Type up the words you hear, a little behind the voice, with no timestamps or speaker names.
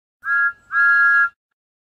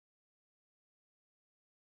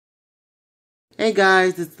Hey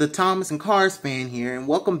guys, it's the Thomas and Cars fan here, and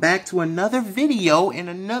welcome back to another video and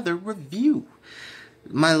another review.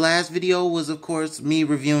 My last video was, of course, me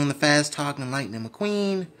reviewing the Fast Talking Lightning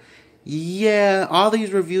McQueen. Yeah, all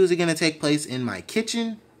these reviews are going to take place in my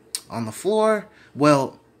kitchen, on the floor.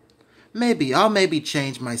 Well, I'll maybe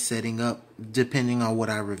change my setting up depending on what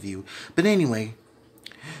I review. But anyway,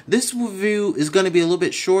 this review is going to be a little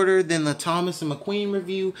bit shorter than the Thomas and McQueen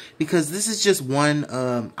review because this is just one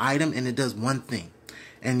item and it does one thing.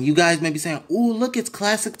 And you guys may be saying, "Ooh, look, it's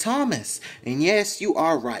classic Thomas." And yes, you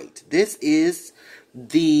are right. This is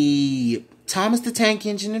the Thomas the Tank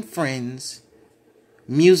Engine and Friends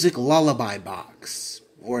Music Lullaby Box.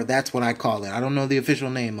 Or that's what I call it. I don't know the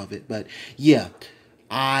official name of it, but yeah.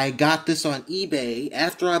 I got this on eBay.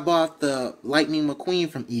 After I bought the Lightning McQueen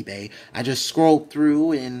from eBay, I just scrolled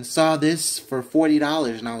through and saw this for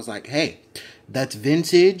 $40. And I was like, hey, that's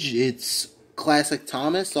vintage. It's classic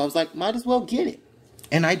Thomas. So I was like, might as well get it.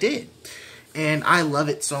 And I did. And I love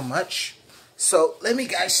it so much. So let me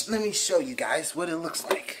show you guys what it looks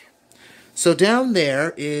like. So down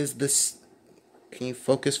there is this. Can you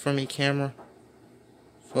focus for me, camera?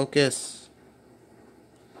 Focus.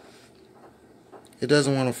 It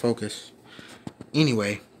doesn't want to focus.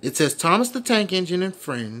 Anyway, it says Thomas the Tank Engine and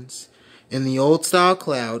Friends in the old style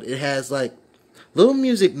cloud. It has like little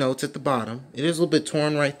music notes at the bottom. It is a little bit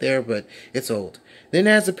torn right there, but it's old. Then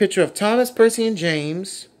it has a picture of Thomas, Percy, and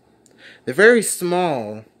James. They're very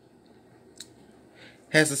small.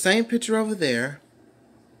 Has the same picture over there.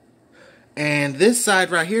 And this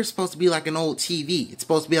side right here is supposed to be like an old TV. It's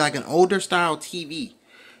supposed to be like an older style TV.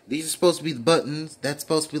 These are supposed to be the buttons. That's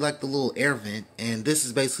supposed to be like the little air vent. And this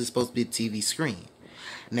is basically supposed to be the TV screen.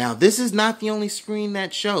 Now, this is not the only screen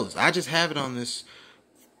that shows. I just have it on this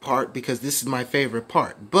part because this is my favorite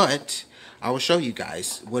part. But I will show you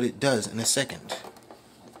guys what it does in a second.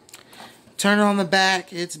 Turn it on the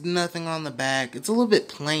back. It's nothing on the back. It's a little bit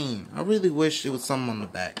plain. I really wish it was something on the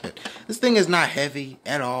back. But this thing is not heavy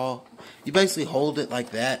at all. You basically hold it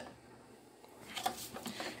like that.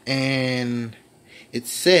 And it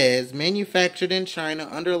says, manufactured in China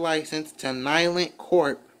under license to Nylent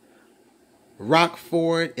Corp,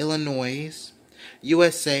 Rockford, Illinois,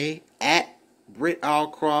 USA, at Britt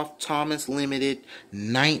Allcroft Thomas Limited,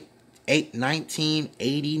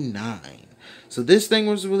 1989. So this thing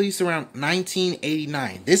was released around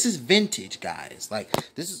 1989. This is vintage, guys. Like,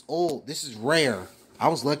 this is old. This is rare. I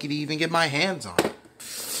was lucky to even get my hands on it.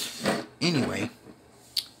 Anyway.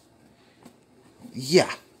 Yeah.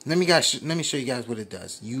 Let me show you guys what it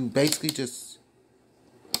does. You basically just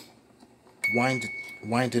wind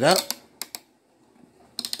it up.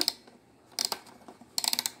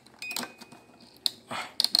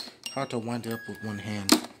 Hard to wind it up with one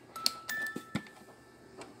hand.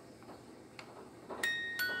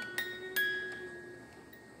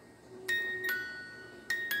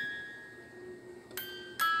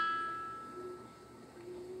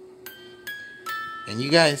 And you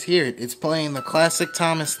guys hear it. It's playing the classic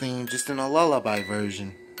Thomas theme, just in a lullaby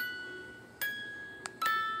version.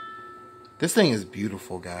 This thing is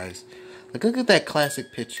beautiful, guys. Like, look at that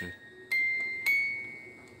classic picture.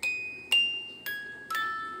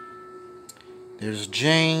 There's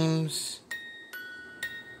James.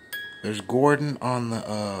 There's Gordon on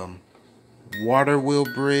the water wheel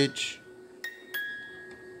bridge.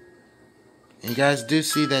 And you guys do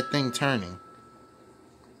see that thing turning.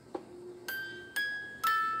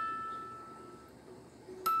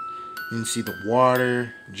 You can see the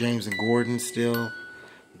water, James and Gordon still.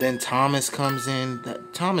 Then Thomas comes in.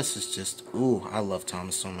 Thomas is just, ooh, I love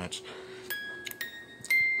Thomas so much.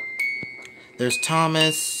 There's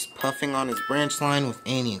Thomas puffing on his branch line with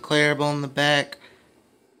Annie and Clarabelle in the back.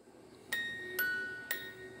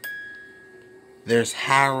 There's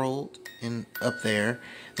Harold up there.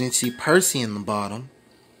 Then you see Percy in the bottom.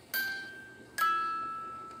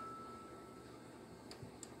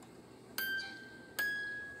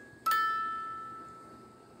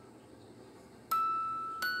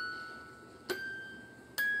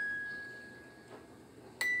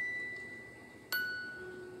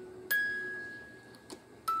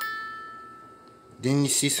 Then you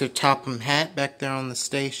see Sir Topham Hatt back there on the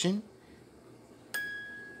station.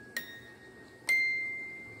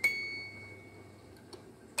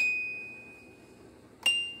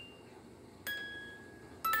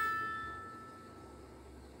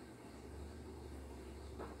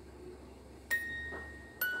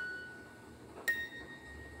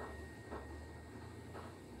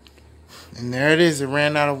 And there it is. It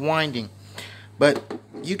ran out of winding. But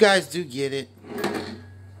you guys do get it.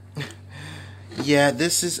 Yeah,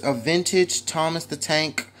 this is a vintage Thomas the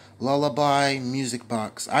Tank Lullaby Music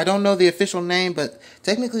Box. I don't know the official name, but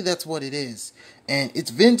technically that's what it is. And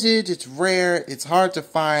it's vintage, it's rare, it's hard to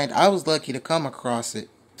find. I was lucky to come across it.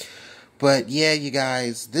 But yeah, you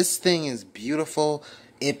guys, this thing is beautiful.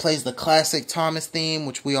 It plays the classic Thomas theme,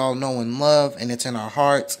 which we all know and love, and it's in our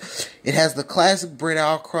hearts. It has the classic Britt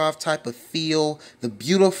Allcroft type of feel, the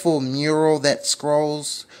beautiful mural that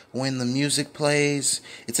scrolls when the music plays.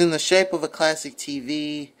 It's in the shape of a classic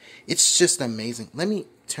TV. It's just amazing. Let me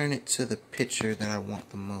turn it to the picture that I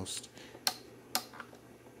want the most.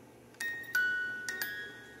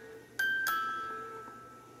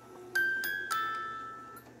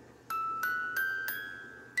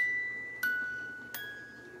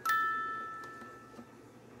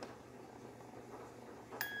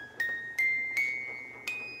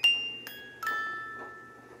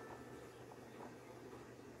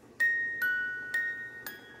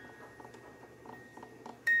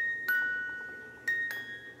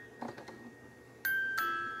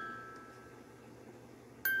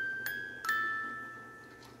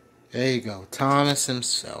 There you go, Thomas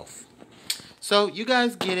himself. So you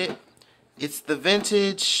guys get it. It's the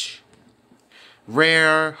vintage,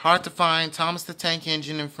 rare, hard to find Thomas the Tank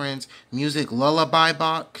Engine and Friends music lullaby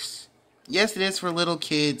box. Yes, it is for little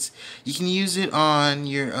kids. You can use it on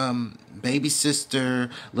your baby sister,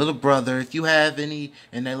 little brother. If you have any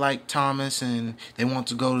and they like Thomas and they want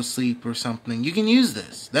to go to sleep or something, you can use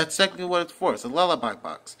this. That's technically what it's for. It's a lullaby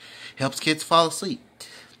box. Helps kids fall asleep.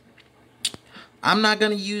 I'm not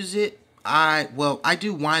going to use it. I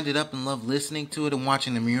do wind it up and love listening to it and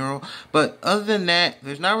watching the mural. But other than that,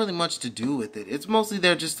 there's not really much to do with it. It's mostly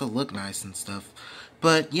there just to look nice and stuff.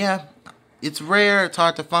 But yeah, it's rare. It's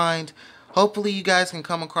hard to find. Hopefully you guys can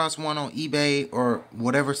come across one on eBay or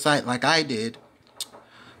whatever site like I did.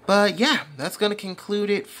 But yeah, that's going to conclude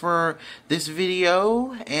it for this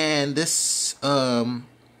video and this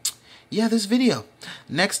this video.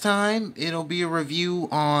 Next time, it'll be a review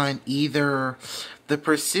on either the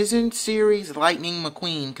Precision Series Lightning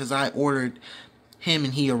McQueen, because I ordered him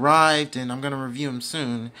and he arrived, and I'm going to review him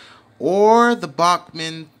soon, or the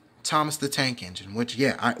Bachmann Thomas the Tank Engine, which,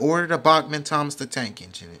 yeah, I ordered a Bachmann Thomas the Tank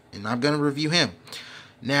Engine, and I'm going to review him.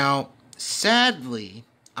 Now, sadly,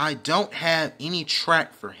 I don't have any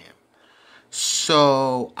track for him,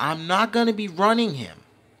 so I'm not going to be running him.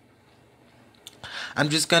 I'm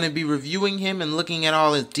just going to be reviewing him and looking at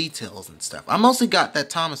all his details and stuff. I mostly got that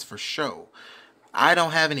Thomas for show. I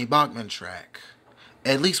don't have any Bachmann track.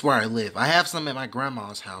 At least where I live. I have some at my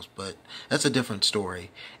grandma's house, but that's a different story.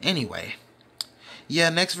 Anyway. Yeah,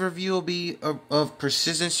 next review will be of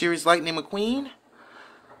Precision Series Lightning McQueen.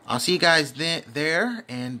 I'll see you guys there.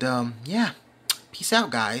 And, yeah. Peace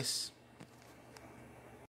out, guys.